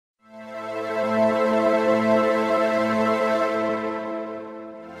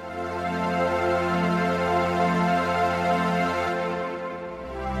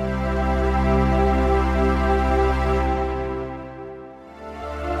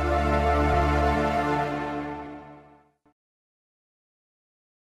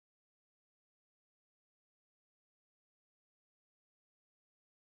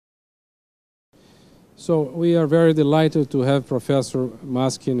So we are very delighted to have Professor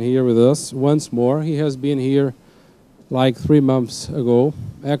Maskin here with us once more. He has been here like 3 months ago,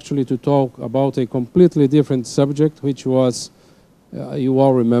 actually to talk about a completely different subject, which was, you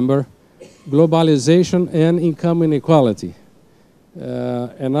all remember, globalization and income inequality.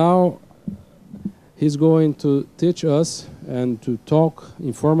 And now he's going to teach us and to talk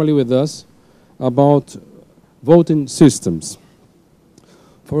informally with us about voting systems.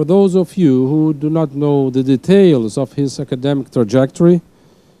 For those of you who do not know the details of his academic trajectory,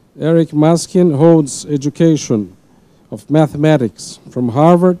 Eric Maskin holds education of mathematics from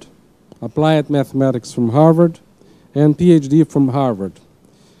Harvard, applied mathematics from Harvard, and PhD from Harvard.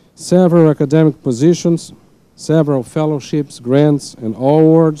 Several academic positions, several fellowships, grants, and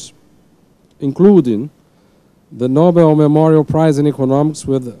awards, including the Nobel Memorial Prize in Economics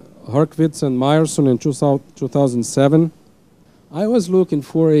with Horowitz and Meyerson in 2007. I was looking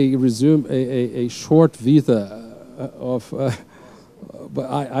for a short vita but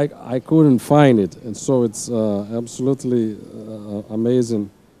I couldn't find it, and so it's absolutely amazing,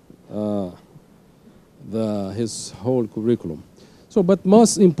 his whole curriculum. So, but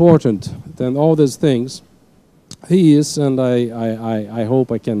most important than all these things, he is, and I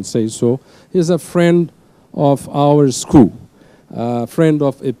hope I can say so, he's a friend of our school, a friend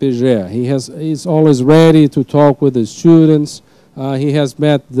of EPGE. He's always ready to talk with the students. He has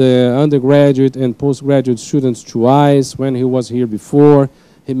met the undergraduate and postgraduate students twice when he was here before.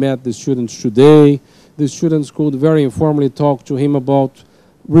 He met the students today. The students could very informally talk to him about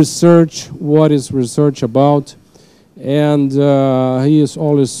research, what is research about. And he is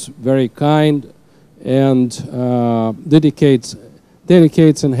always very kind and dedicates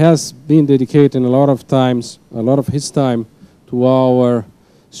and has been dedicating a lot of his time to our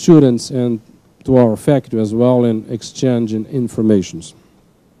students and to our faculty as well in exchanging informations.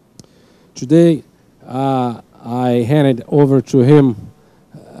 Today, I handed over to him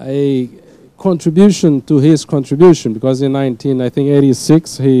a contribution to his contribution, because in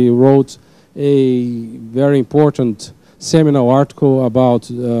 1986 he wrote a very important seminal article about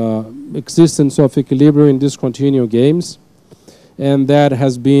existence of equilibrium in discontinuous games, and that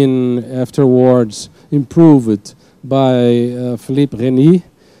has been afterwards improved by Philippe Reny.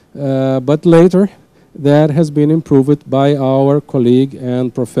 But later, that has been improved by our colleague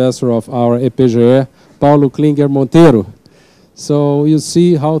and professor of our EPGE, Paulo Klinger Monteiro. So you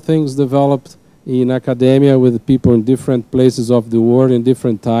see how things developed in academia with people in different places of the world in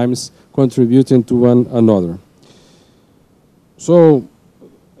different times, contributing to one another. So,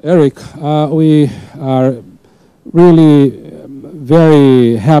 Eric, we are really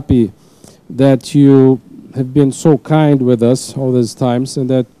very happy that you have been so kind with us all these times, and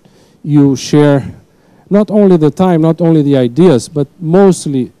that you share not only the time, not only the ideas, but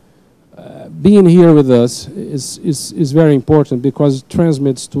mostly being here with us is very important, because it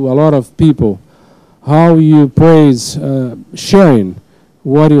transmits to a lot of people how you praise sharing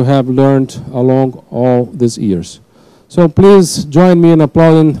what you have learned along all these years. So please join me in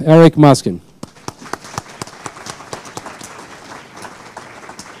applauding Eric Maskin.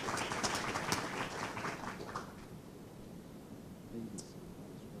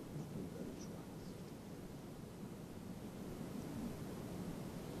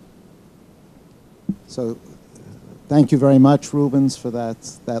 So thank you very much, Rubens, for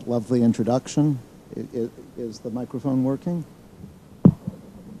that lovely introduction. Is the microphone working?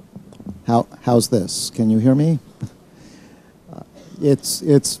 How's this? Can you hear me?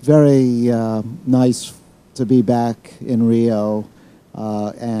 It's very nice to be back in Rio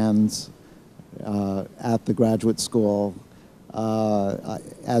and at the graduate school.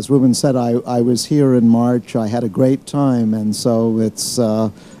 As Rubens said, I was here in March. I had a great time, and so it's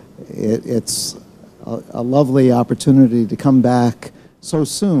a lovely opportunity to come back so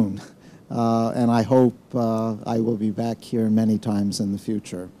soon, and I hope I will be back here many times in the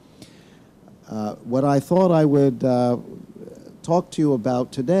future. What I thought I would talk to you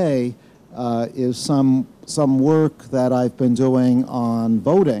about today is some work that I've been doing on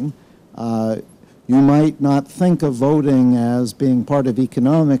voting. You might not think of voting as being part of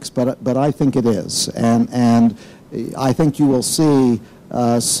economics, but I think it is, and I think you will see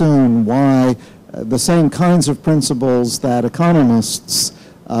soon why the same kinds of principles that economists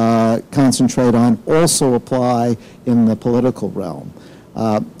concentrate on also apply in the political realm.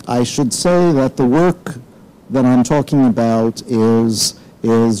 I should say that the work that I'm talking about is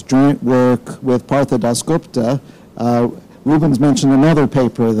joint work with Partha Dasgupta. Rubens mentioned another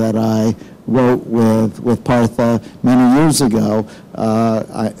paper that I wrote with Partha many years ago.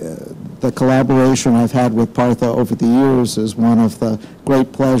 The collaboration I've had with Partha over the years is one of the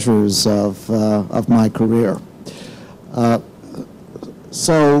great pleasures of my career. What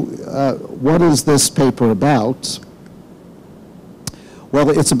is this paper about? Well,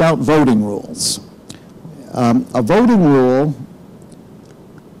 it's about voting rules. A voting rule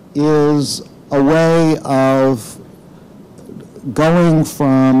is a way of going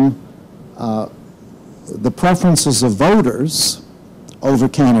from the preferences of voters over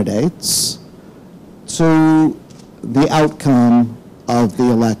candidates to the outcome of the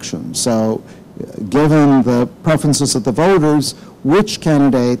election. So, given the preferences of the voters, which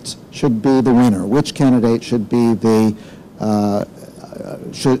candidate should be the winner? Which candidate should be the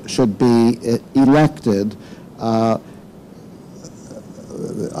should be elected? A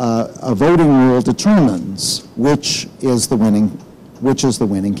voting rule determines which is the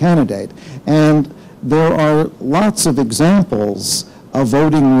winning candidate. And there are lots of examples of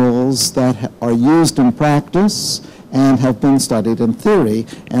voting rules that are used in practice and have been studied in theory,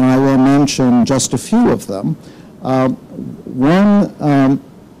 and I will mention just a few of them. One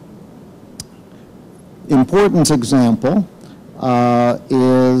important example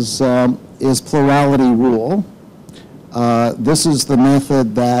is plurality rule. This is the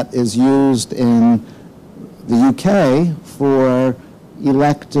method that is used in the UK for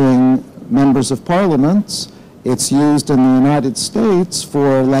electing members of parliament. It's used in the United States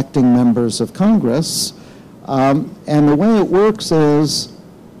for electing members of Congress. And the way it works is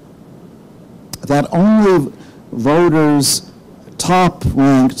that only voters'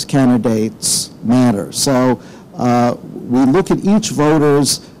 top-ranked candidates matter. So we look at each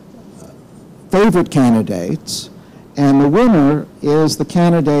voter's favorite candidates, and the winner is the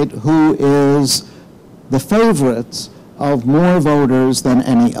candidate who is the favorite of more voters than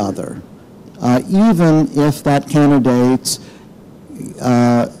any other, even if that candidate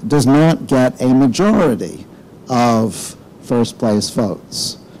does not get a majority of first-place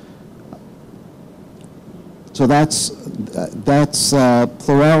votes. So that's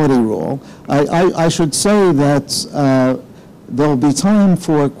plurality rule. I should say that there'll be time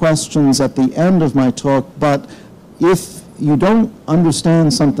for questions at the end of my talk, but if you don't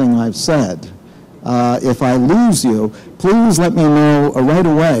understand something I've said, if I lose you, please let me know right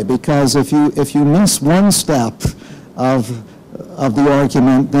away, because if you miss one step of the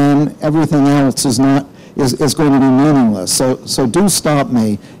argument, then everything else is going to be meaningless. So do stop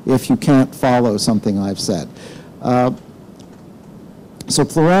me if you can't follow something I've said. So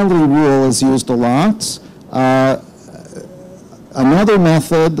plurality rule is used a lot. Another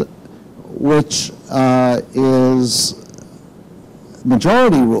method, which is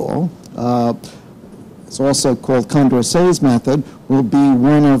majority rule, it's also called Condorcet's method, will be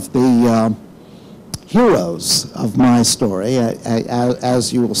one of the heroes of my story.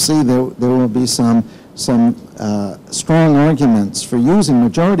 As you will see, there will be some strong arguments for using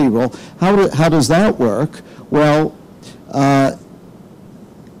majority rule. How does that work? Well,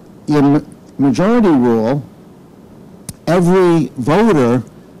 in majority rule, every voter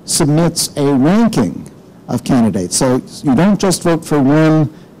submits a ranking of candidates. So you don't just vote for one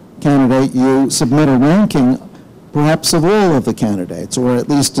candidate, you submit a ranking perhaps of all of the candidates, or at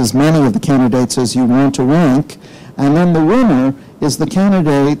least as many of the candidates as you want to rank, and then the winner is the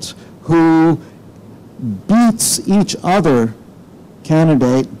candidate who beats each other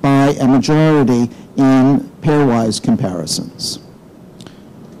candidate by a majority in pairwise comparisons.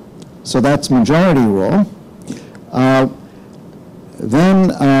 So that's majority rule. Then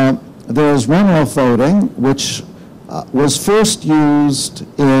there's runoff voting, which was first used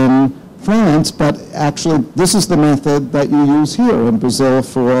in France, but actually this is the method that you use here in Brazil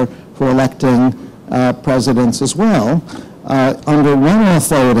for electing presidents as well. Under runoff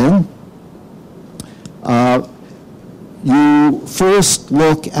voting, you first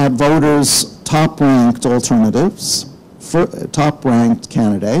look at voters' top-ranked alternatives, top-ranked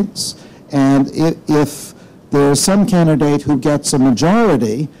candidates, and if there's some candidate who gets a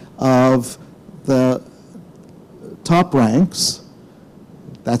majority of the top ranks,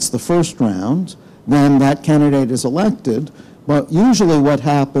 that's the first round, then that candidate is elected. But usually what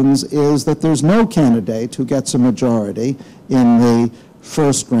happens is that there's no candidate who gets a majority in the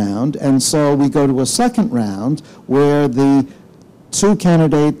first round, and so we go to a second round where the two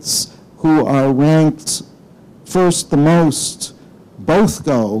candidates who are ranked first the most both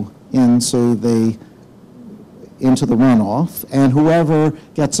go into the runoff, and whoever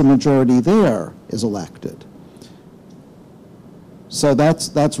gets a majority there is elected. So that's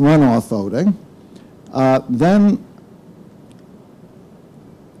runoff voting. Then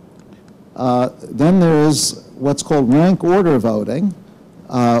Then there's what's called rank order voting,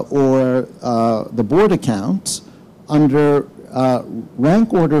 or the Borda count. Under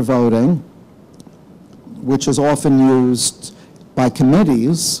rank order voting, which is often used by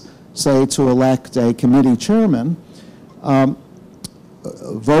committees, say to elect a committee chairman,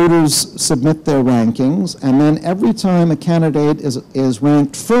 voters submit their rankings, and then every time a candidate is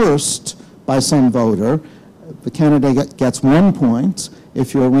ranked first by some voter, the candidate gets 1 point.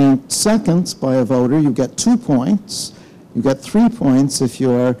 If you're ranked second by a voter, you get 2 points. You get 3 points if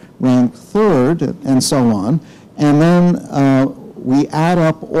you're ranked third, and so on. And then we add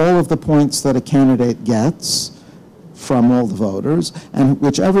up all of the points that a candidate gets from all the voters, and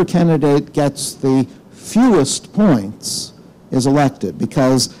whichever candidate gets the fewest points is elected,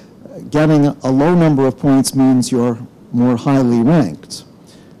 because getting a low number of points means you're more highly ranked.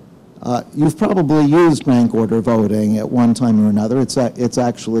 You've probably used rank order voting at one time or another. It's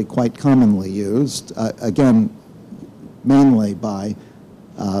actually quite commonly used, again, mainly by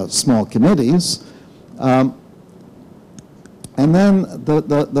small committees. And then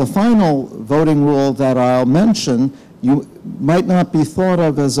the final voting rule that I'll mention, you might not be thought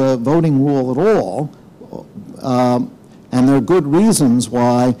of as a voting rule at all, and there are good reasons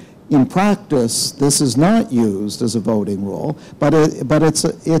why in practice this is not used as a voting rule, but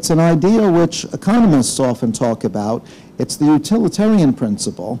it's an idea which economists often talk about. It's the utilitarian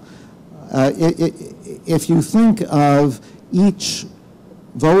principle. If you think of each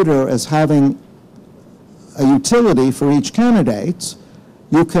voter as having a utility for each candidate,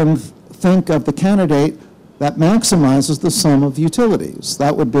 you can think of the candidate that maximizes the sum of utilities.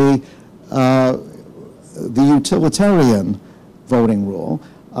 That would be the utilitarian voting rule.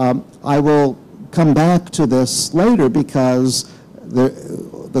 I will come back to this later because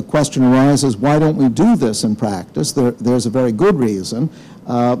the question arises, why don't we do this in practice? There's a very good reason,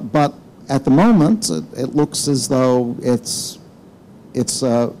 but at the moment it looks as though it's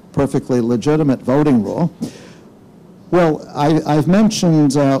a perfectly legitimate voting rule. Well, I've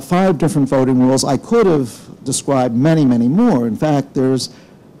mentioned 5 different voting rules. I could have described many, many more. In fact, there's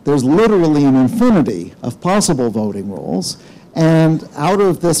literally an infinity of possible voting rules. And out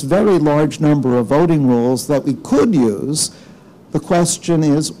of this very large number of voting rules that we could use, the question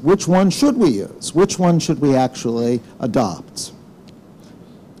is, which one should we use? Which one should we actually adopt?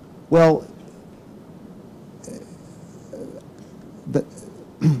 Well,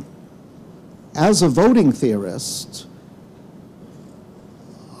 as a voting theorist,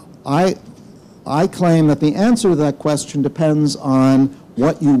 I claim that the answer to that question depends on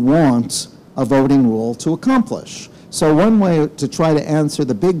what you want a voting rule to accomplish. So one way to try to answer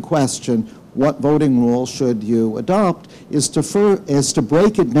the big question, what voting rule should you adopt, is to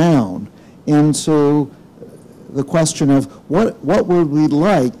break it down into the question of what would we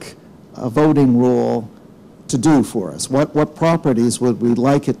like a voting rule to do for us? What properties would we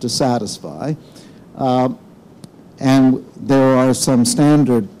like it to satisfy? And there are some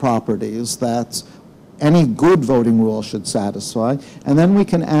standard properties that any good voting rule should satisfy. And then we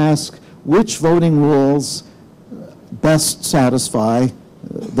can ask which voting rules best satisfy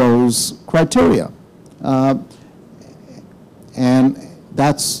those criteria. And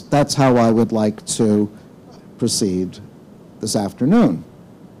that's how I would like to proceed this afternoon.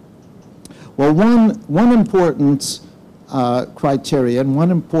 Well, one important criterion, one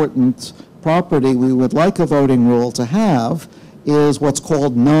important property we would like a voting rule to have is what's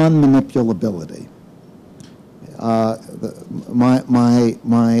called non-manipulability.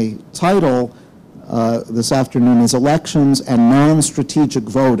 My title this afternoon is Elections and Non-Strategic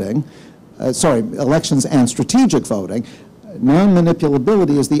Voting. Elections and Strategic Voting.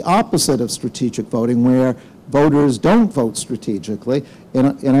 Non-manipulability is the opposite of strategic voting, where voters don't vote strategically.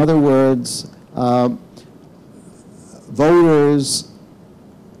 In other words, voters,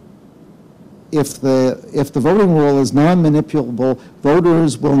 if the voting rule is non-manipulable,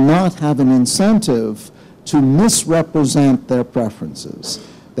 voters will not have an incentive to misrepresent their preferences.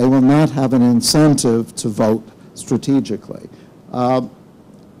 They will not have an incentive to vote strategically.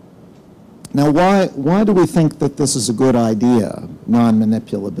 Now, why do we think that this is a good idea,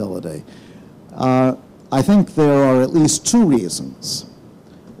 non-manipulability? I think there are at least 2 reasons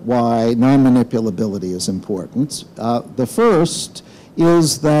why non-manipulability is important. The first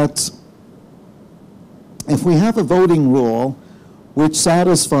is that if we have a voting rule which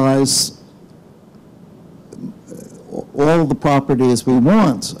satisfies all the properties we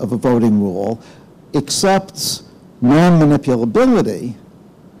want of a voting rule, except non-manipulability,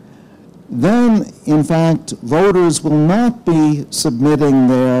 then, in fact, voters will not be submitting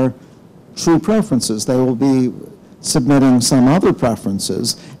their true preferences. They will be submitting some other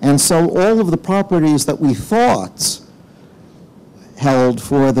preferences. And so all of the properties that we thought held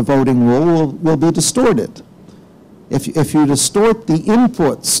for the voting rule will be distorted. If you distort the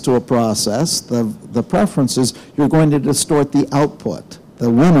inputs to a process, the preferences, you're going to distort the output, the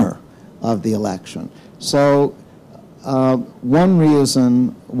winner of the election. So one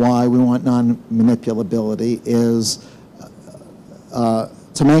reason why we want non-manipulability is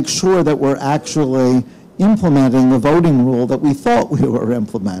to make sure that we're actually implementing the voting rule that we thought we were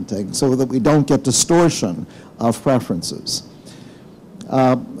implementing, so that we don't get distortion of preferences.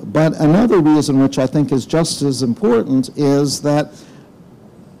 But another reason, which I think is just as important, is that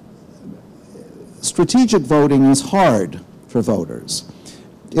strategic voting is hard for voters.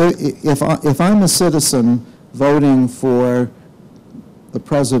 If I'm a citizen voting for the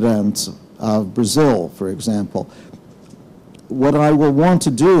president of Brazil, for example, what I will want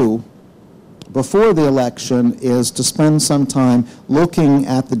to do before the election is to spend some time looking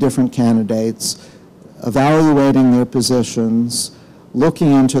at the different candidates, evaluating their positions,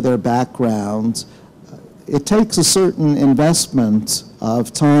 looking into their backgrounds. It takes a certain investment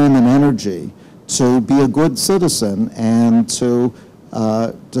of time and energy to be a good citizen and to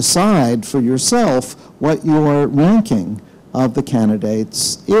decide for yourself what your ranking of the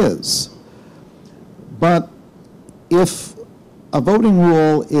candidates is. But if a voting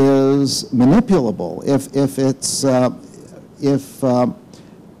rule is manipulable, if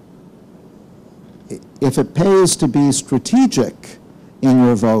it pays to be strategic in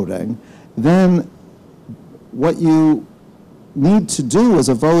your voting, then what you need to do as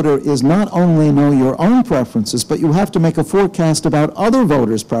a voter is not only know your own preferences, but you have to make a forecast about other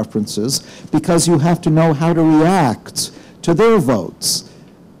voters' preferences, because you have to know how to react to their votes.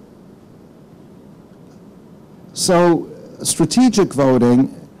 So strategic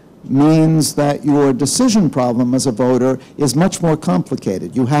voting means that your decision problem as a voter is much more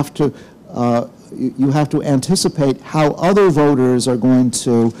complicated. You have to anticipate how other voters are going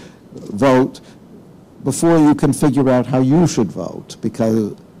to vote before you can figure out how you should vote,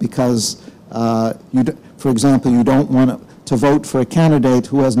 because for example, you don't want to vote for a candidate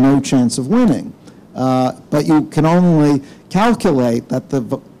who has no chance of winning, but you can only calculate that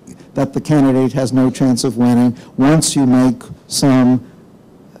the candidate has no chance of winning once you make some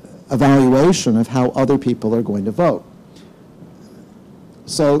evaluation of how other people are going to vote.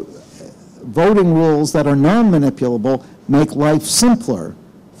 So voting rules that are non-manipulable make life simpler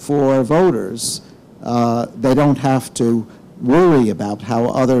for voters. They don't have to worry about how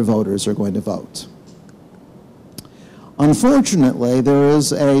other voters are going to vote. Unfortunately, there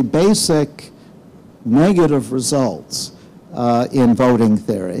is a basic negative result in voting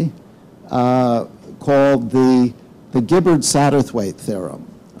theory called the Gibbard-Satterthwaite theorem.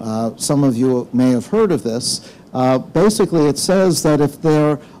 Some of you may have heard of this. Basically, it says that if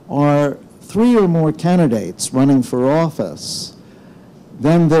there are 3 or more candidates running for office,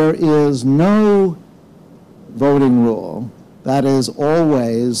 then there is no voting rule that is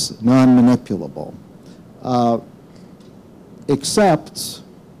always non-manipulable, except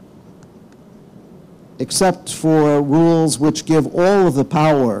for rules which give all of the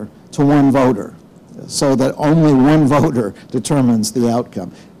power to one voter, so that only one voter determines the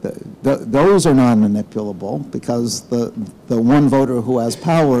outcome. Those are non-manipulable because the one voter who has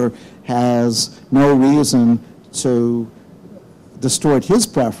power has no reason to distort his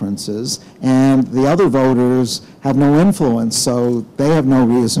preferences, and the other voters have no influence, so they have no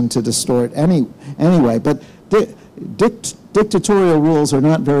reason to distort anyway. But dictatorial rules are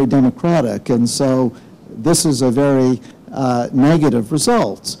not very democratic, and so this is a very negative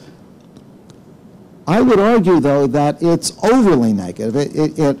result. I would argue, though, that it's overly negative.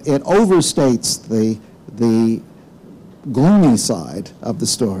 It overstates the gloomy side of the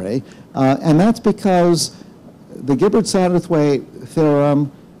story, and that's because the Gibbard-Satterthwaite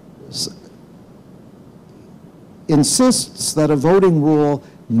theorem insists that a voting rule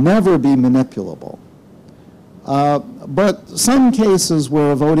never be manipulable. But some cases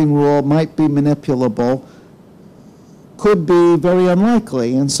where a voting rule might be manipulable could be very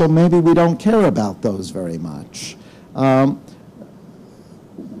unlikely, and so maybe we don't care about those very much.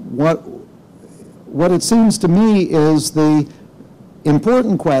 What it seems to me is the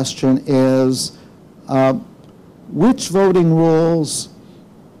important question is which voting rules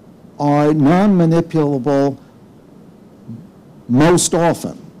are non-manipulable most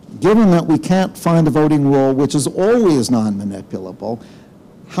often? Given that we can't find a voting rule which is always non-manipulable,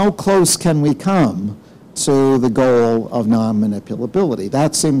 how close can we come to the goal of non-manipulability?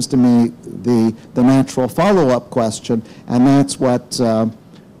 That seems to me the natural follow-up question, and that's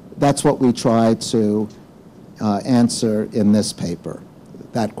what we try to answer in this paper,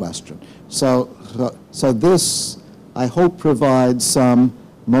 that question. So this, I hope, provides some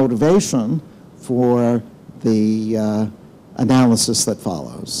motivation for the analysis that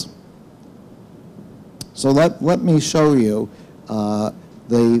follows. So let me show you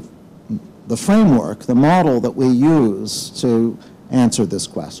the framework, the model that we use to answer this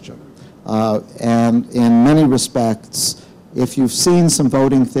question. And in many respects, if you've seen some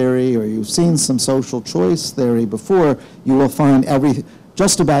voting theory or you've seen some social choice theory before, you will find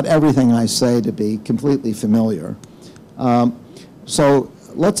just about everything I say to be completely familiar. So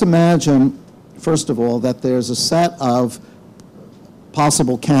let's imagine, first of all, that there's a set of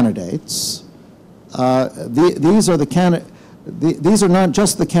possible candidates. These are not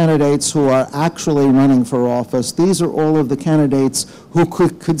just the candidates who are actually running for office. These are all of the candidates who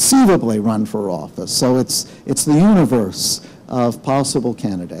could conceivably run for office. So it's the universe of possible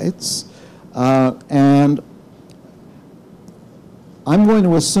candidates. And I'm going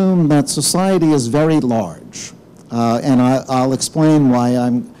to assume that society is very large. And I'll explain why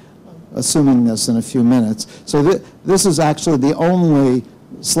I'm assuming this in a few minutes. So this is actually the only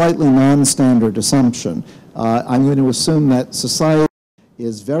slightly non-standard assumption. I'm going to assume that society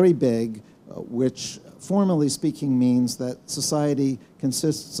is very big, which formally speaking means that society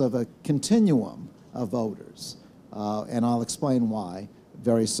consists of a continuum of voters. And I'll explain why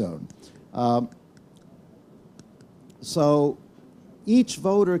very soon. So each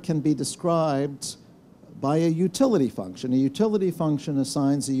voter can be described by a utility function. A utility function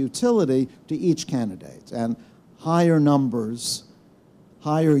assigns a utility to each candidate, and higher numbers,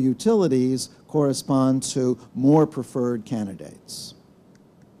 higher utilities correspond to more preferred candidates.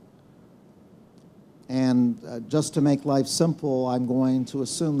 And just to make life simple, I'm going to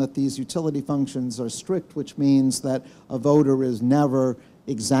assume that these utility functions are strict, which means that a voter is never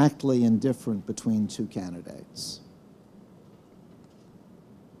exactly indifferent between two candidates.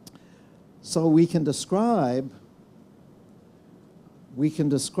 So we can describe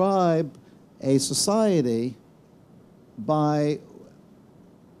a society by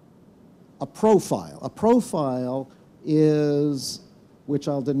a profile. A profile is, which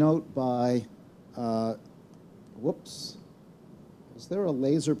I'll denote by, whoops, is there a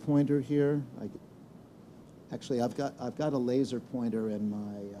laser pointer here? Actually, I've got a laser pointer in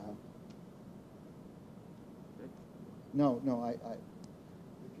my, no,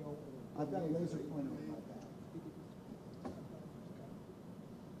 I've got a laser pointer in my bag.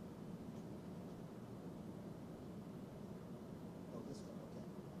 Oh, this one, okay,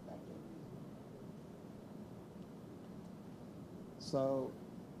 back there. So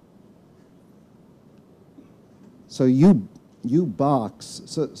U box.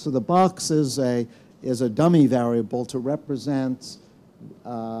 So the box is a dummy variable to represent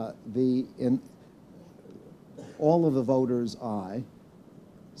all of the voters I.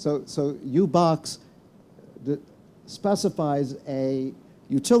 So U box specifies a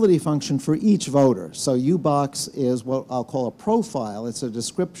utility function for each voter. So U box is what I'll call a profile. It's a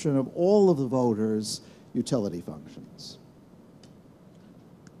description of all of the voters' utility functions.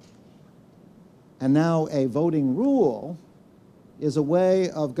 And now a voting rule is a way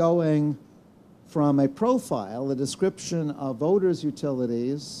of going from a profile, a description of voters'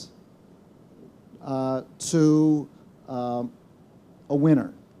 utilities, to a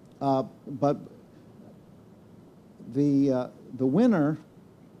winner. But the winner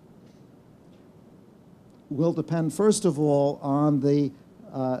will depend, first of all, on the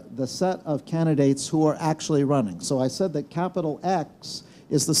set of candidates who are actually running. So I said that capital X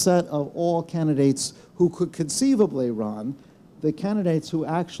is the set of all candidates who could conceivably run. The candidates who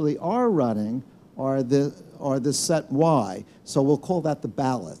actually are running are the set Y. So we'll call that the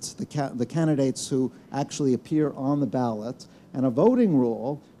ballot, the candidates who actually appear on the ballot. And a voting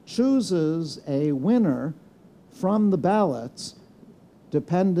rule chooses a winner from the ballots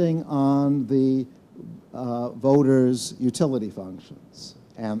depending on the voters' utility functions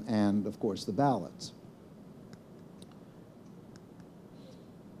and of course, the ballots.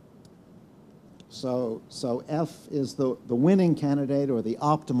 So F is the winning candidate or the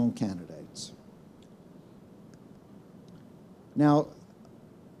optimal candidates. Now,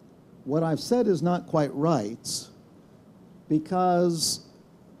 what I've said is not quite right, because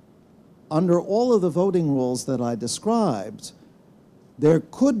under all of the voting rules that I described, there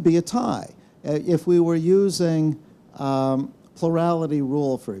could be a tie. If we were using plurality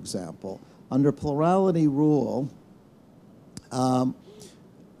rule, for example, under plurality rule,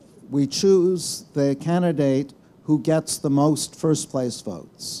 we choose the candidate who gets the most first-place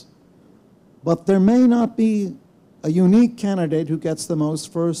votes. But there may not be a unique candidate who gets the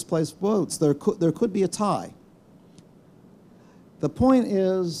most first-place votes. There could be a tie. The point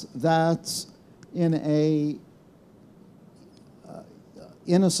is that in a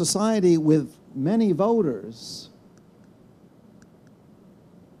society with many voters,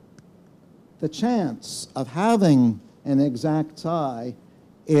 the chance of having an exact tie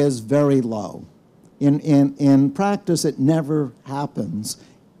is very low. In practice, it never happens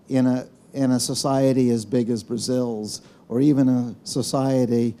in a society as big as Brazil's, or even a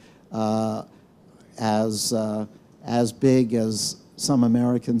society as big as some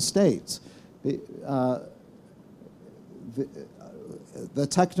American states. The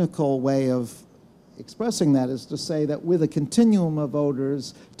technical way of expressing that is to say that with a continuum of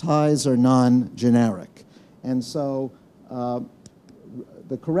voters, ties are non-generic. And so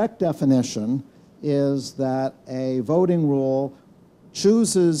the correct definition is that a voting rule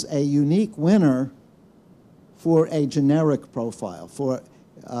chooses a unique winner for a generic profile, for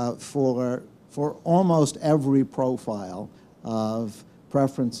almost every profile of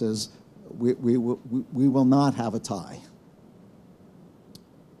preferences. We will not have a tie.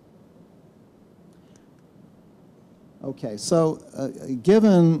 Okay, so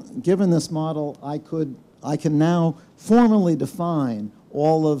given this model, I can now formally define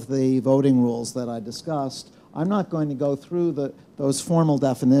all of the voting rules that I discussed. I'm not going to go through those formal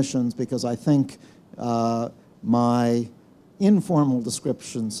definitions because I think my informal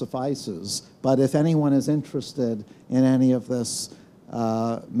description suffices. But if anyone is interested in any of this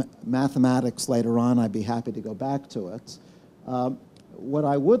mathematics later on, I'd be happy to go back to it. What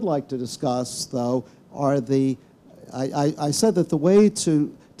I would like to discuss, though, are I said that the way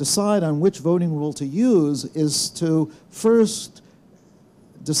to decide on which voting rule to use is to first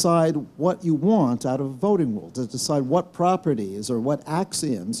decide what you want out of a voting rule, to decide what properties or what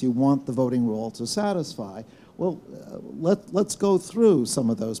axioms you want the voting rule to satisfy. Well, let's go through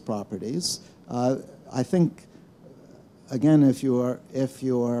some of those properties. I think, again, if you're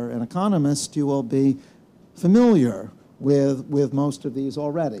an economist, you will be familiar with most of these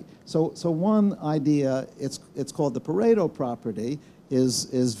already. So one idea, it's called the Pareto property,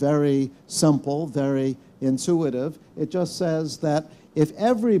 is very simple, very intuitive. It just says that if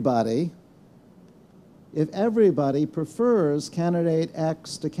everybody prefers candidate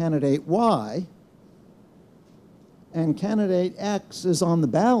X to candidate Y, and candidate X is on the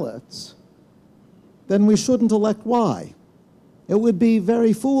ballots, then we shouldn't elect Y. It would be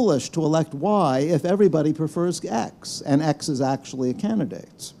very foolish to elect Y if everybody prefers X, and X is actually a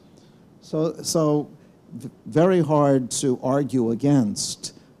candidate. So very hard to argue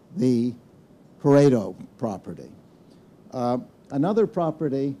against the Pareto property. Another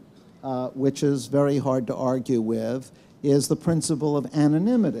property which is very hard to argue with is the principle of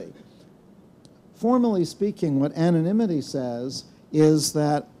anonymity. Formally speaking, what anonymity says is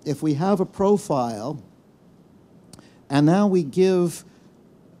that if we have a profile and now we give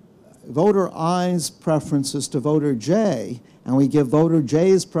voter I's preferences to voter J, and we give voter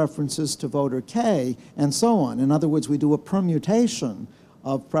J's preferences to voter K, and so on. In other words, we do a permutation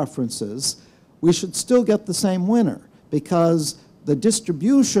of preferences. We should still get the same winner because the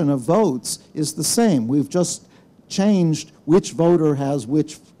distribution of votes is the same. We've just changed which voter has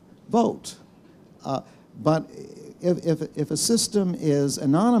which vote. But if a system is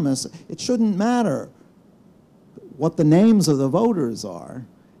anonymous, it shouldn't matter what the names of the voters are.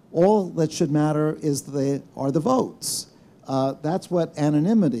 All that should matter are the votes. That's what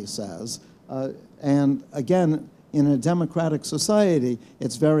anonymity says. And again, in a democratic society,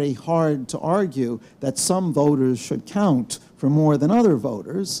 it's very hard to argue that some voters should count for more than other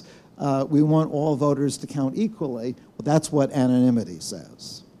voters. We want all voters to count equally. Well, that's what anonymity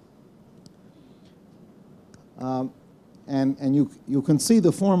says. And you can see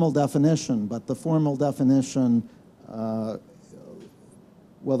the formal definition, but the formal definition, well,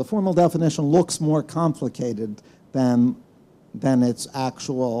 the formal definition looks more complicated than its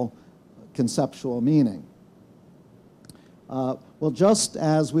actual conceptual meaning. Well, just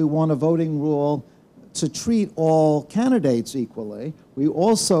as we want a voting rule to treat all candidates equally, we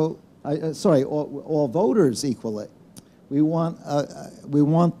also, all voters equally. We want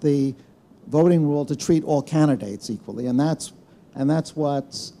the voting rule to treat all candidates equally, and that's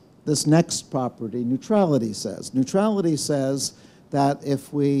what this next property, neutrality, says. Neutrality says that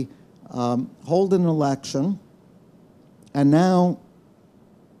if we hold an election, and now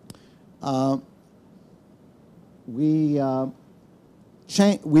we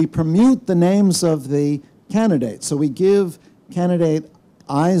permute the names of the candidates. So we give candidate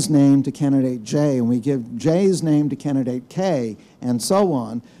I's name to candidate J, and we give J's name to candidate K, and so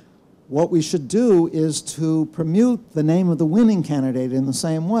on. What we should do is to permute the name of the winning candidate in the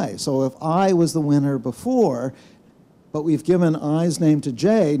same way. So if I was the winner before, but we've given I's name to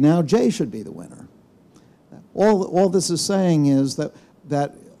J, now J should be the winner. All this is saying is that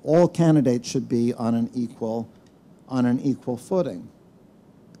all candidates should be on an equal footing.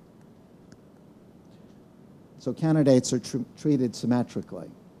 So candidates are treated symmetrically.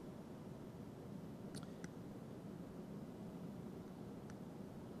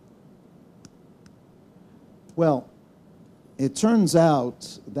 Well, it turns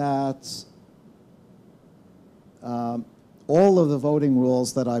out that all of the voting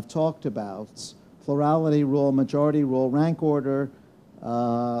rules that I've talked about, plurality rule, majority rule, rank order,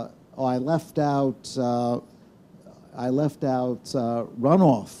 I left out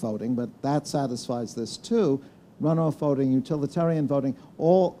runoff voting, but that satisfies this too. Runoff voting, utilitarian voting,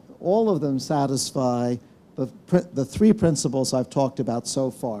 all of them satisfy the three principles I've talked about so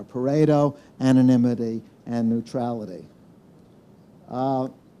far: Pareto, anonymity, and neutrality.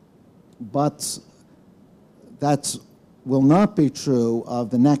 But that will not be true of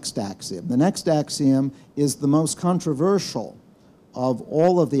the next axiom. The next axiom is the most controversial of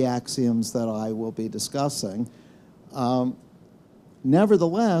all of the axioms that I will be discussing.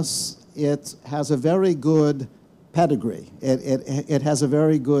 Nevertheless, it has a very good pedigree. It has a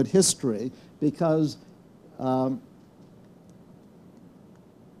very good history because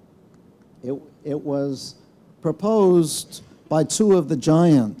it was proposed by two of the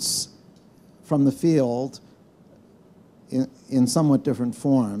giants from the field in somewhat different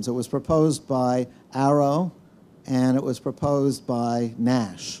forms. It was proposed by Arrow, and it was proposed by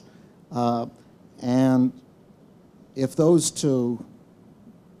Nash. And if those two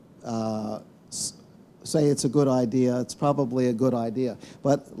say it's a good idea, it's probably a good idea.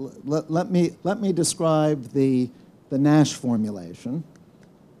 But let me describe the Nash formulation.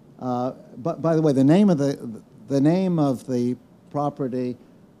 But by the way, the name of the property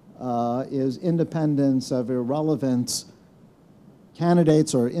is independence of irrelevant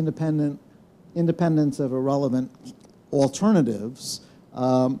candidates, or independence of irrelevant alternatives,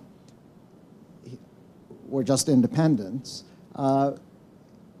 or just independence.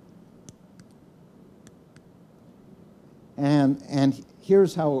 And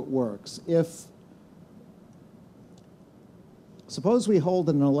here's how it works. Suppose we hold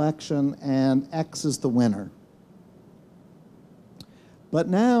an election and X is the winner. But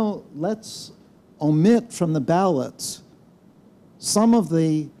now let's omit from the ballots some of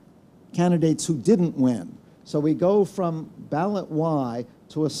the candidates who didn't win. So we go from ballot Y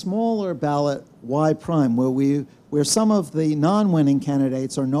to a smaller ballot Y prime, where some of the non-winning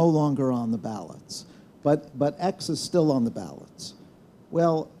candidates are no longer on the ballots, but X is still on the ballots.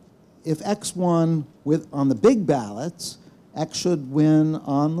 Well, if X won on the big ballots, X should win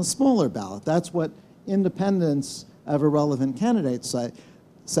on the smaller ballot. That's what independence of irrelevant candidates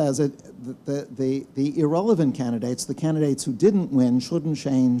says. The irrelevant candidates, the candidates who didn't win, shouldn't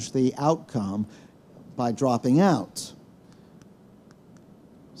change the outcome by dropping out.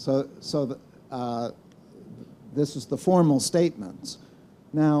 So this is the formal statements.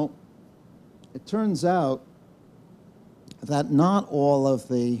 Now, it turns out that not all of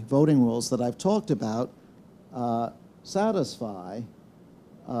the voting rules that I've talked about satisfy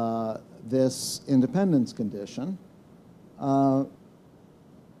this independence condition.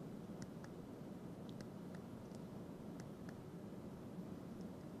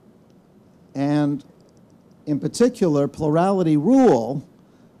 And in particular, plurality rule,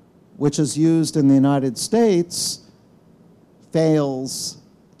 which is used in the United States, fails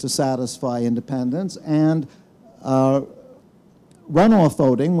to satisfy independence, and runoff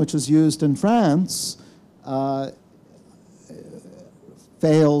voting, which is used in France,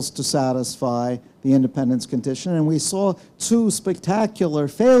 fails to satisfy the independence condition. And we saw two spectacular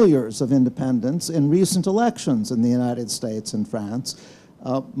failures of independence in recent elections in the United States and France.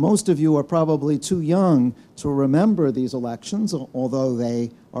 Most of you are probably too young to remember these elections, although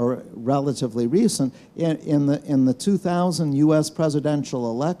they are relatively recent. In the 2000 U.S. presidential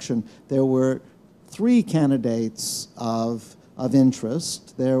election, there were three candidates of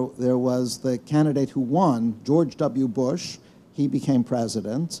interest. There was the candidate who won, George W. Bush. He became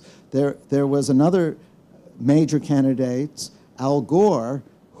president. There was another major candidate, Al Gore,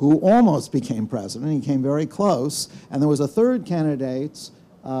 who almost became president. He came very close. And there was a third candidate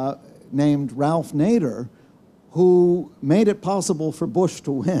named Ralph Nader, who made it possible for Bush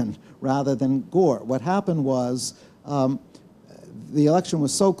to win rather than Gore. What happened was the election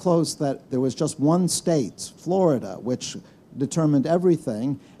was so close that there was just one state, Florida, which determined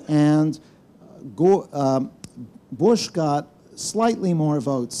everything. And Bush got slightly more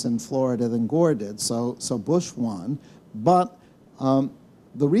votes in Florida than Gore did, so Bush won. But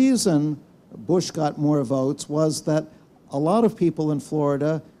the reason Bush got more votes was that a lot of people in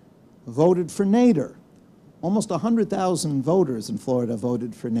Florida voted for Nader. Almost 100,000 voters in Florida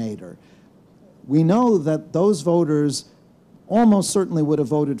voted for Nader. We know that those voters almost certainly would have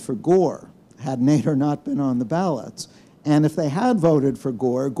voted for Gore had Nader not been on the ballots. And if they had voted for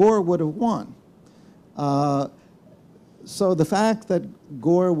Gore, Gore would have won. So the fact that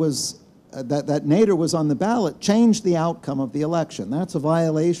Gore was, that Nader was on the ballot changed the outcome of the election. That's a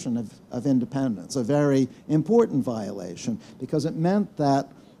violation of independence, a very important violation, because it meant that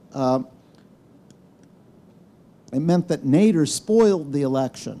Nader spoiled the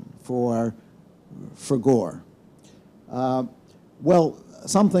election for Gore. Well,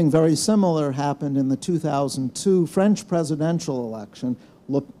 something very similar happened in the 2002 French presidential election.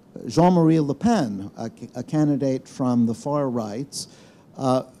 Jean-Marie Le Pen, a candidate from the far rights,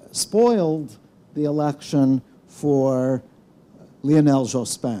 spoiled the election for Lionel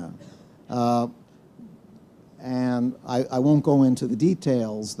Jospin. And I won't go into the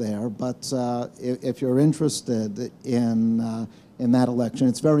details there, but if you're interested in that election,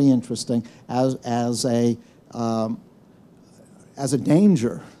 it's very interesting as a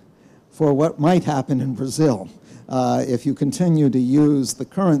danger for what might happen in Brazil if you continue to use the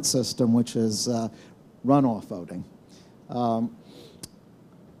current system, which is runoff voting.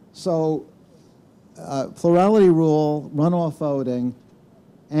 Plurality rule, runoff voting,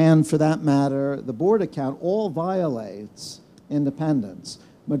 and for that matter, the Borda count all violates independence.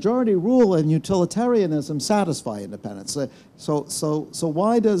 Majority rule and utilitarianism satisfy independence. So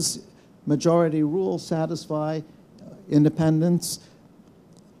why does majority rule satisfy independence?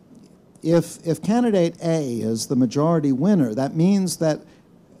 If candidate A is the majority winner, that means that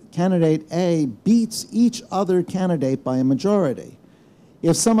candidate A beats each other candidate by a majority.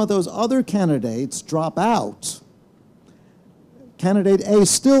 If some of those other candidates drop out, candidate A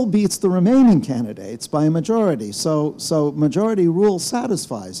still beats the remaining candidates by a majority. So majority rule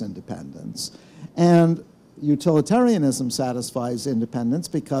satisfies independence. And utilitarianism satisfies independence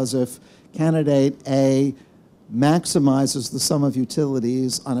because if candidate A maximizes the sum of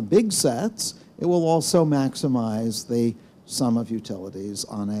utilities on a big set, it will also maximize the sum of utilities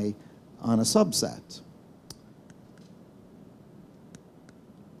on a subset.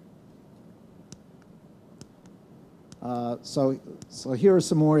 So here are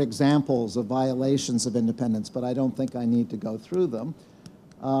some more examples of violations of independence, but I don't think I need to go through them.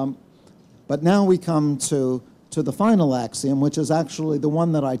 But now we come to the final axiom, which is actually the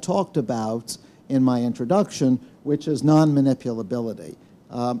one that I talked about in my introduction, which is non-manipulability.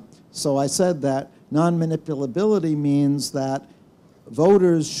 So I said that non-manipulability means that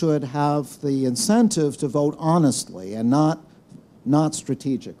voters should have the incentive to vote honestly and not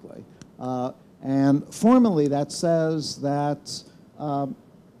strategically. And formally, that says that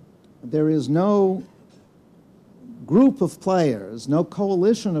there is no group of players, no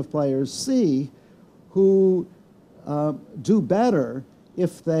coalition of players, C, who do better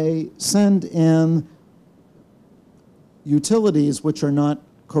if they send in utilities which are not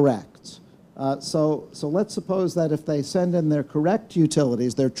correct. So let's suppose that if they send in their correct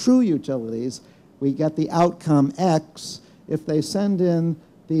utilities, their true utilities, we get the outcome X. If they send in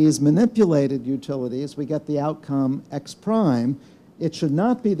these manipulated utilities, we get the outcome X prime. It should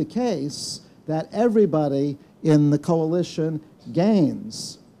not be the case that everybody in the coalition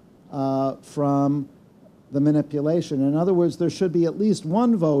gains from the manipulation. In other words, there should be at least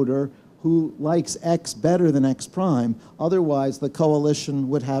one voter who likes X better than X prime. Otherwise, the coalition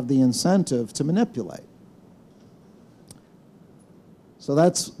would have the incentive to manipulate. So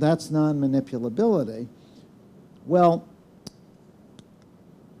that's non-manipulability. Well,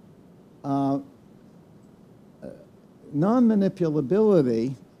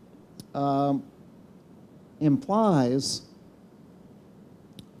 non-manipulability implies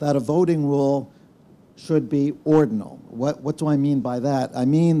that a voting rule should be ordinal. What do I mean by that? I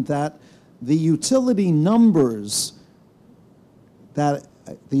mean that the utility numbers that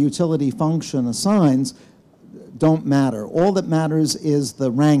the utility function assigns don't matter. All that matters is the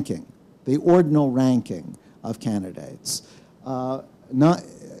ranking, the ordinal ranking of candidates.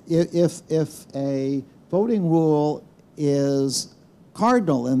 If a voting rule is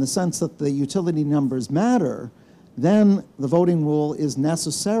cardinal in the sense that the utility numbers matter, then the voting rule is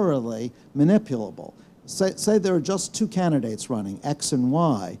necessarily manipulable. Say there are just two candidates running, X and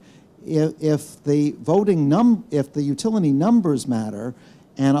Y. If the utility numbers matter,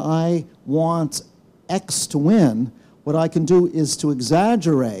 and I want X to win, what I can do is to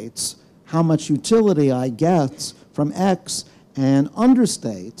exaggerate how much utility I get from X and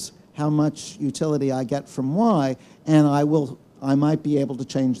understate how much utility I get from Y, and I might be able to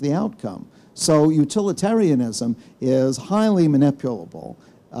change the outcome. So utilitarianism is highly manipulable,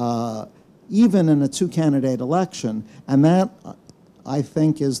 even in a two-candidate election, and that, I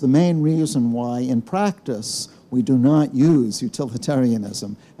think, is the main reason why, in practice, we do not use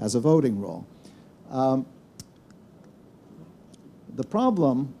utilitarianism as a voting rule. The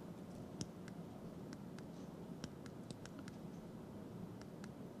problem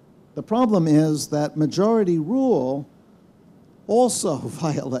is that majority rule also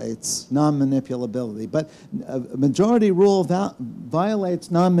violates non-manipulability, but majority rule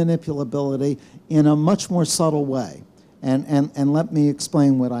violates non-manipulability in a much more subtle way. And let me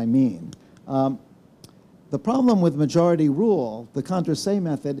explain what I mean. The problem with majority rule, the Condorcet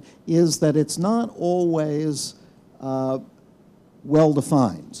method, is that it's not always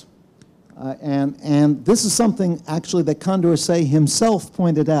well-defined. And this is something, actually, that Condorcet himself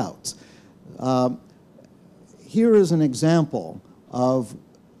pointed out. Here is an example of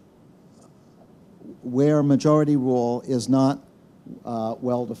where majority rule is not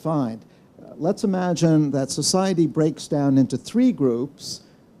well-defined. Let's imagine that society breaks down into three groups.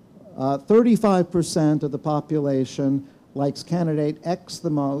 35% of the population likes candidate X the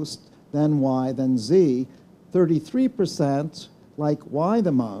most, then Y, then Z. 33% like Y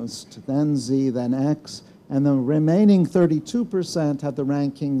the most, then Z, then X. And the remaining 32% have the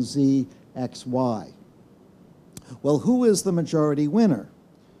ranking Z, X, Y. Well, who is the majority winner?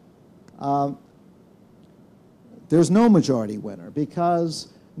 There's no majority winner, because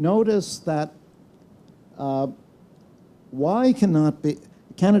notice that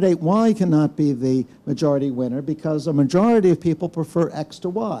candidate Y cannot be the majority winner, because a majority of people prefer X to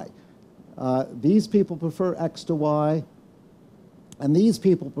Y. These people prefer X to Y, and these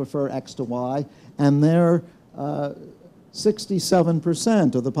people prefer X to Y, and they're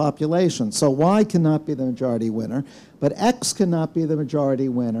 67% of the population. So Y cannot be the majority winner, but X cannot be the majority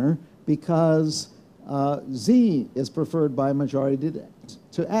winner because Z is preferred by majority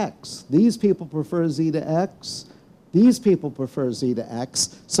to X. These people prefer Z to X. These people prefer Z to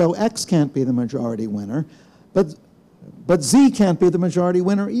X. So X can't be the majority winner. But Z can't be the majority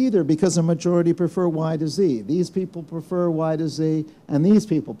winner either, because the majority prefer Y to Z. These people prefer Y to Z, and these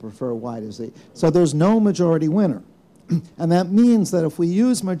people prefer Y to Z. So there's no majority winner. And that means that if we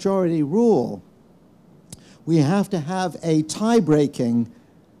use majority rule, we have to have a tie-breaking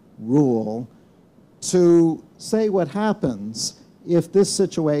rule to say what happens if this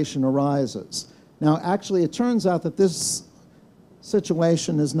situation arises. Now, actually, it turns out that this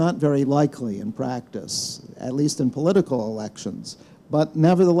situation is not very likely in practice, at least in political elections. But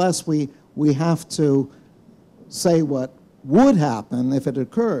nevertheless, we have to say what would happen if it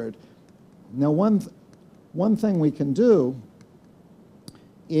occurred. Now, one thing we can do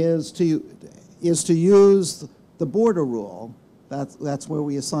is to use the border rule. That's where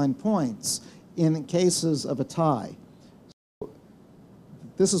we assign points in cases of a tie.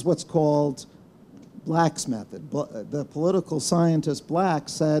 This is what's called Black's method. The political scientist Black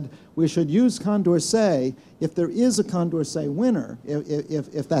said we should use Condorcet if there is a Condorcet winner,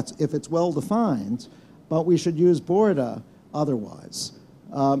 if it's well defined, but we should use Borda otherwise.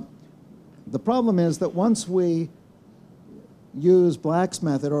 The problem is that once we use Black's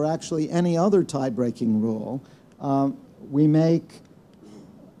method, or actually any other tie-breaking rule, we make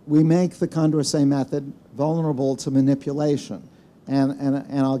the Condorcet method vulnerable to manipulation. And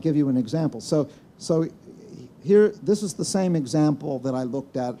I'll give you an example. So here, this is the same example that I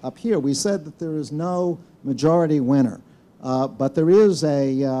looked at up here. We said that there is no majority winner, but there is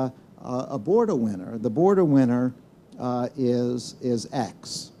a Borda winner. The Borda winner is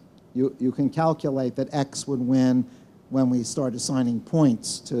X. You can calculate that X would win when we start assigning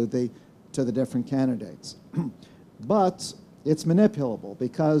points to the different candidates. But it's manipulable,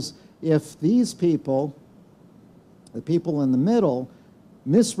 because if these people, the people in the middle,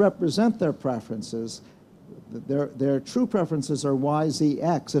 misrepresent their preferences, their true preferences are Y, Z,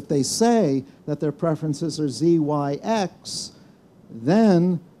 X. If they say that their preferences are Z, Y, X,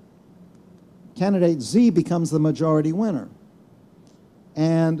 then candidate Z becomes the majority winner.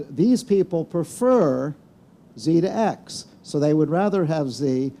 And these people prefer Z to X. So they would rather have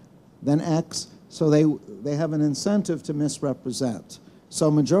Z than X, so they have an incentive to misrepresent. So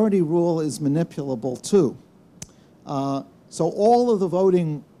majority rule is manipulable too. So all of the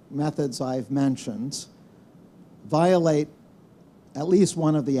voting methods I've mentioned violate at least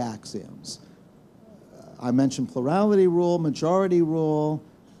one of the axioms. I mentioned plurality rule, majority rule,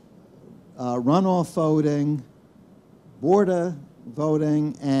 runoff voting, Borda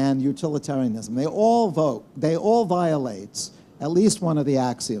voting, and utilitarianism. They all violate at least one of the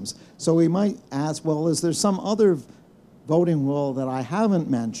axioms. So we might ask, well, is there some other voting rule that I haven't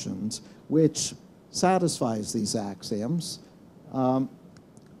mentioned which satisfies these axioms? And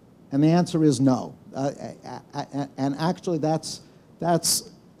the answer is no. And actually, that's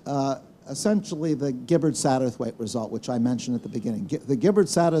essentially the Gibbard-Satterthwaite result, which I mentioned at the beginning. The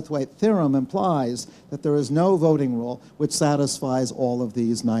Gibbard-Satterthwaite theorem implies that there is no voting rule which satisfies all of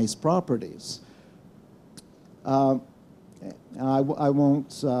these nice properties. I won't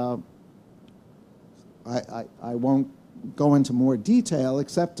go into more detail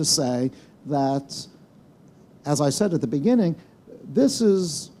except to say that, as I said at the beginning, this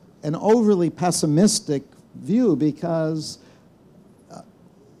is an overly pessimistic view because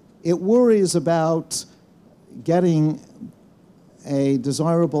it worries about getting a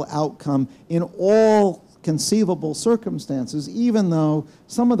desirable outcome in all conceivable circumstances, even though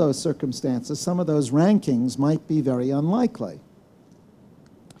some of those circumstances, some of those rankings might be very unlikely.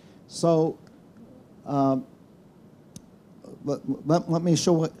 So let me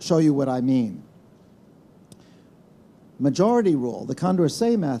show you what I mean. Majority rule, the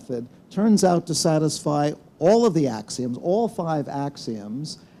Condorcet method, turns out to satisfy all of the axioms, all 5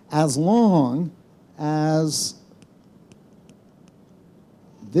 axioms, as long as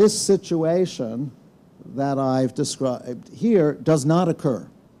this situation that I've described here does not occur,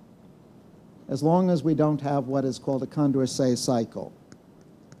 as long as we don't have what is called a Condorcet cycle.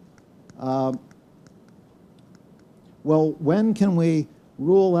 Well, when can we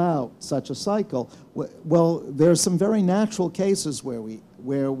rule out such a cycle? Well, there's some very natural cases where we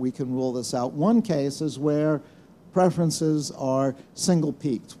can rule this out. One case is where preferences are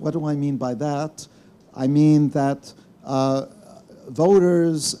single-peaked. What do I mean by that? I mean that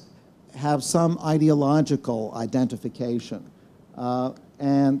voters have some ideological identification.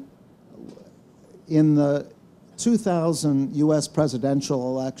 And in the 2000 US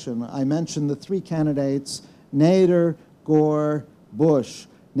presidential election, I mentioned the 3 candidates, Nader, Gore, Bush.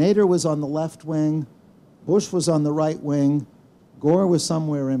 Nader was on the left wing, Bush was on the right wing, Gore was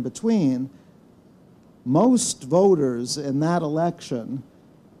somewhere in between. Most voters in that election,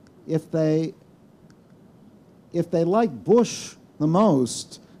 if they liked Bush the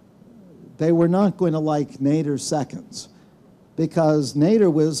most, they were not going to like Nader second, because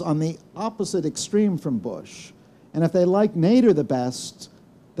Nader was on the opposite extreme from Bush. And if they liked Nader the best,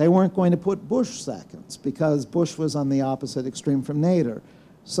 they weren't going to put Bush seconds, because Bush was on the opposite extreme from Nader.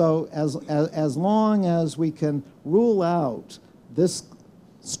 So as long as we can rule out this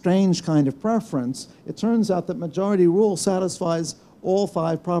strange kind of preference, it turns out that majority rule satisfies all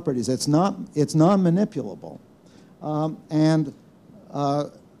 5 properties. It's non-manipulable. I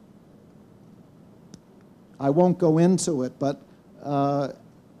won't go into it, but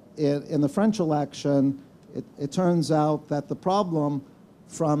in the French election, it turns out that the problem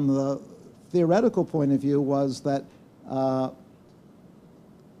from the theoretical point of view was that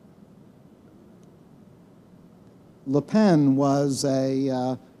Le Pen was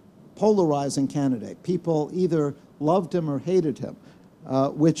a polarizing candidate. People either loved him or hated him,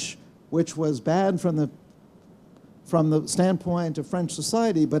 which was bad from the standpoint of French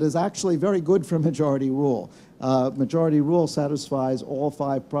society, but is actually very good for majority rule. Majority rule satisfies all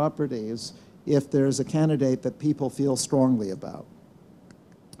 5 properties if there's a candidate that people feel strongly about.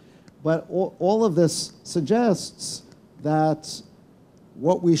 But all of this suggests that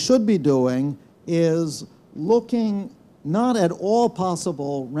what we should be doing is looking not at all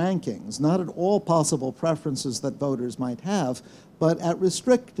possible rankings, not at all possible preferences that voters might have, but at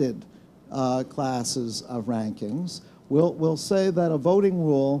restricted classes of rankings. We'll say that a voting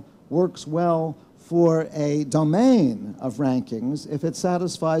rule works well for a domain of rankings if it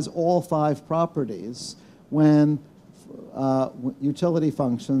satisfies all 5 properties when utility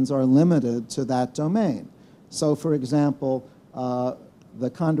functions are limited to that domain. So, for example, the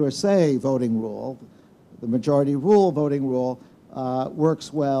Condorcet voting rule, the majority rule voting rule,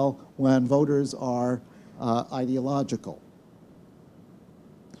 works well when voters are ideological.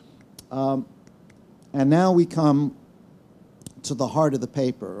 And now we come to the heart of the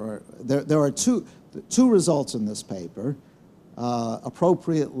paper. There are two results in this paper,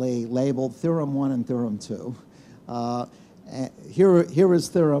 appropriately labeled Theorem 1 and Theorem 2. Here is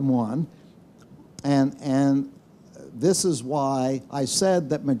Theorem 1, and this is why I said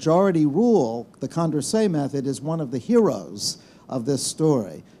that majority rule, the Condorcet method, is one of the heroes of this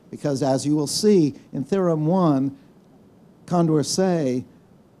story, because as you will see in Theorem 1, Condorcet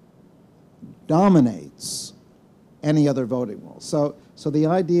dominates any other voting rule. So the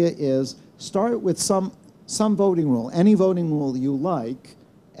idea is start with some voting rule, any voting rule you like,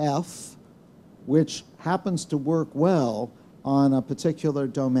 F, which happens to work well on a particular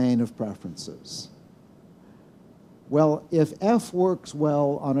domain of preferences. Well, if F works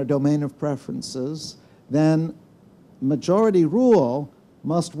well on a domain of preferences, then majority rule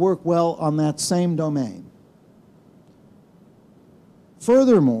must work well on that same domain.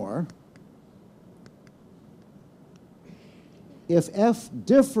 Furthermore, if F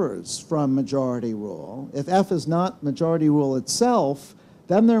differs from majority rule, if F is not majority rule itself,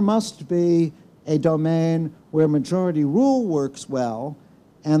 then there must be a domain where majority rule works well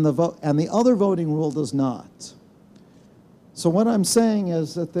and the other voting rule does not. So what I'm saying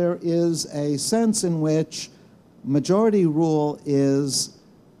is that there is a sense in which majority rule is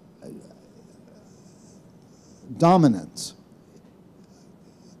dominant.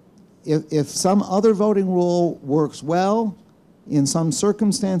 If some other voting rule works well in some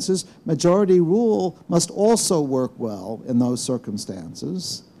circumstances, majority rule must also work well in those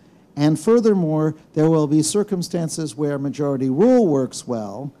circumstances. And furthermore, there will be circumstances where majority rule works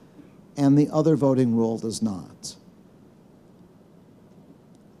well and the other voting rule does not.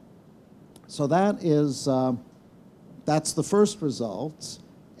 So that is, that's the first result.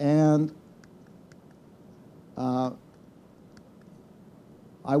 And I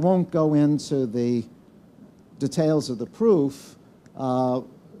won't go into the details of the proof,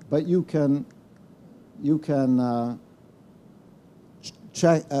 but you can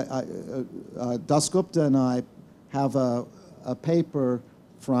check. Dasgupta and I have a paper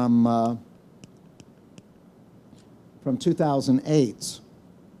from 2008,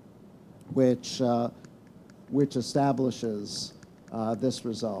 which establishes this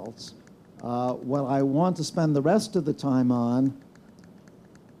result. What I want to spend the rest of the time on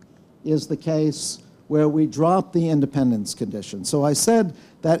is the case where we drop the independence condition. So I said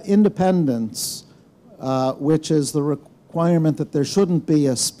that independence, which is the requirement that there shouldn't be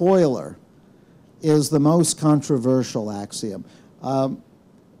a spoiler, is the most controversial axiom.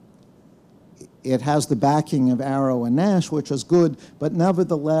 It has the backing of Arrow and Nash, which is good, but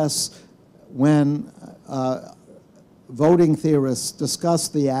nevertheless, when voting theorists discuss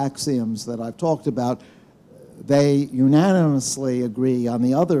the axioms that I've talked about, they unanimously agree on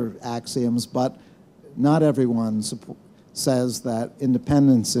the other axioms, but not everyone says that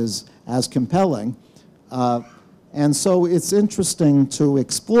independence is as compelling. And so it's interesting to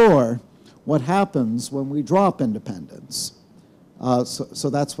explore what happens when we drop independence. So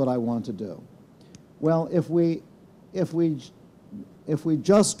that's what I want to do. Well, if we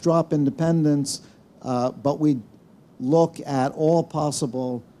just drop independence, but we look at all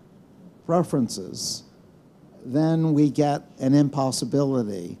possible preferences, then we get an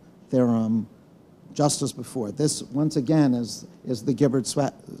impossibility theorem just as before. This, once again, is the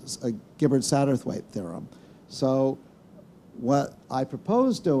Gibbard-Satterthwaite theorem. So what I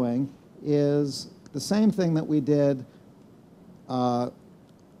propose doing is the same thing that we did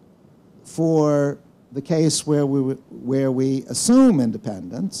for the case where we assume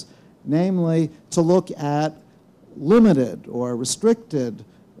independence, namely to look at limited or restricted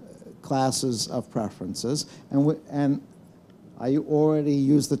classes of preferences. And I already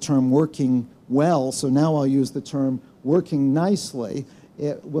used the term working well, so now I'll use the term working nicely.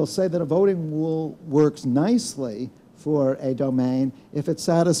 It will say that a voting rule works nicely for a domain if it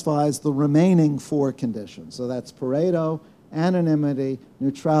satisfies the remaining four conditions. So that's Pareto, anonymity,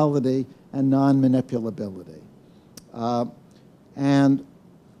 neutrality, and non-manipulability. And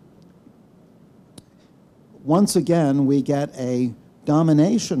once again, we get a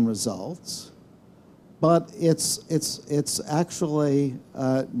domination result, but it's actually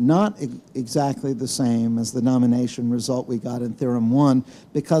not exactly the same as the domination result we got in Theorem 1,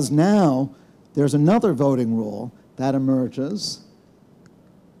 because now there's another voting rule that emerges,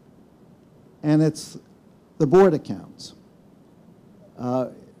 and it's the Borda count.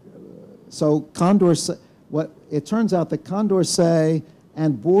 So Condorcet, it turns out that Condorcet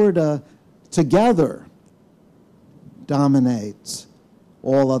and Borda together dominates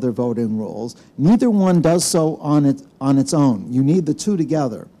all other voting rules. Neither one does so on its own. You need the two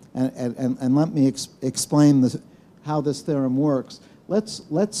together. And let me explain how this theorem works.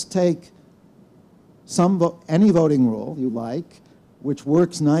 Let's take any voting rule you like, which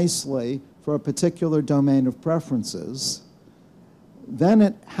works nicely for a particular domain of preferences. Then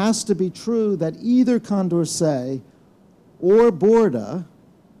it has to be true that either Condorcet or Borda,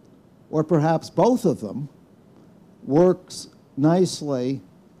 or perhaps both of them, works nicely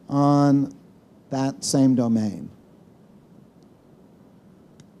on that same domain.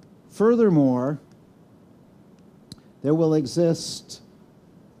 Furthermore, there will exist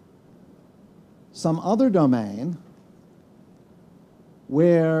some other domain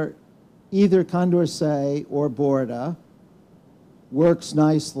where either Condorcet or Borda works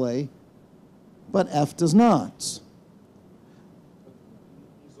nicely, but F does not.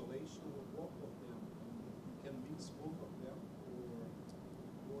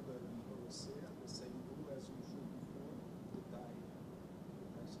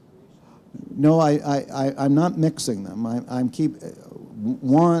 No, I'm not mixing them. I'm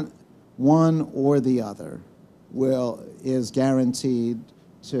one or the other is guaranteed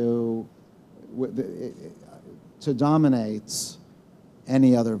to dominate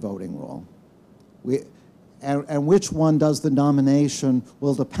any other voting rule. And which one does the domination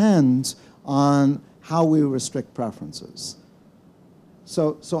will depend on how we restrict preferences.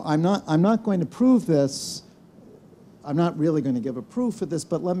 So I'm not going to prove this. I'm not really going to give a proof for this,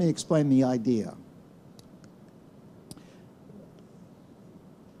 but let me explain the idea.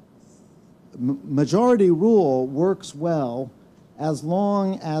 Majority rule works well as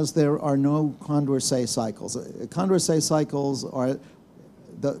long as there are no Condorcet cycles. Condorcet cycles are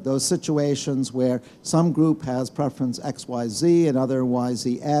those situations where some group has preference X, Y, Z, another Y,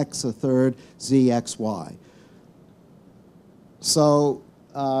 Z, X, a third Z, X, Y. So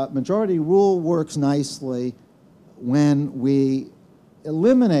majority rule works nicely when we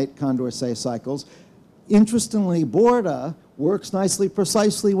eliminate Condorcet cycles. Interestingly, Borda works nicely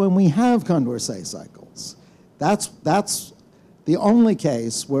precisely when we have Condorcet cycles. That's the only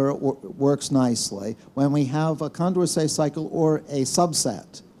case where it works nicely, when we have a Condorcet cycle or a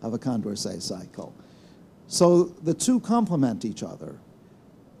subset of a Condorcet cycle. So the two complement each other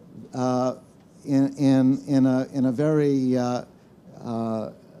in a very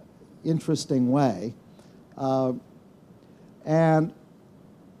interesting way. And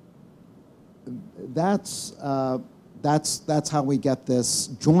that's how we get this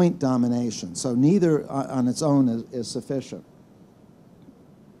joint domination. So neither on its own is sufficient.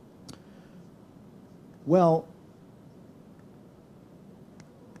 Well,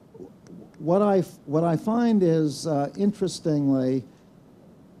 what I find is, interestingly,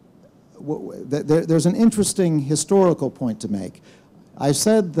 there's an interesting historical point to make. I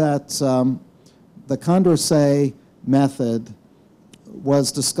said that the Condorcet method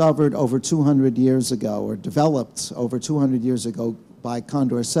was discovered over 200 years ago, or developed over 200 years ago by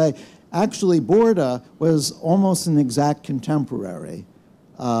Condorcet. Actually, Borda was almost an exact contemporary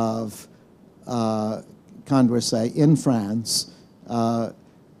of Condorcet in France,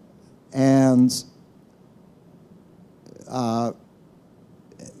 and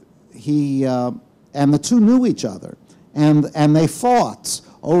the two knew each other, and they fought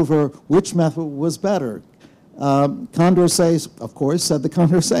over which method was better. Condorcet, of course, said the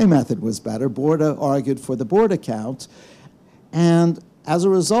Condorcet method was better. Borda argued for the Borda count. And as a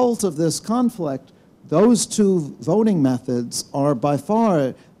result of this conflict, those two voting methods are by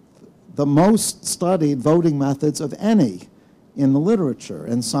far the most studied voting methods of any in the literature.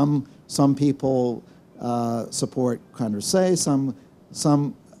 And some people support Condorcet,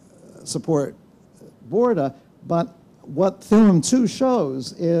 some support Borda. But what Theorem 2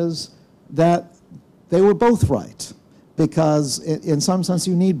 shows is that they were both right, because in some sense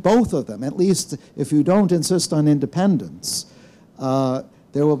you need both of them. At least if you don't insist on independence,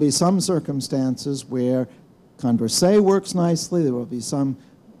 there will be some circumstances where Condorcet works nicely. There will be some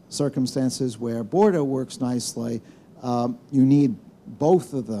circumstances where Borda works nicely. You need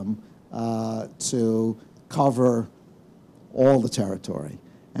both of them to cover all the territory.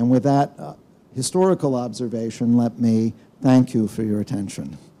 And with that historical observation, let me thank you for your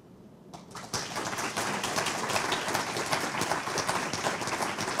attention.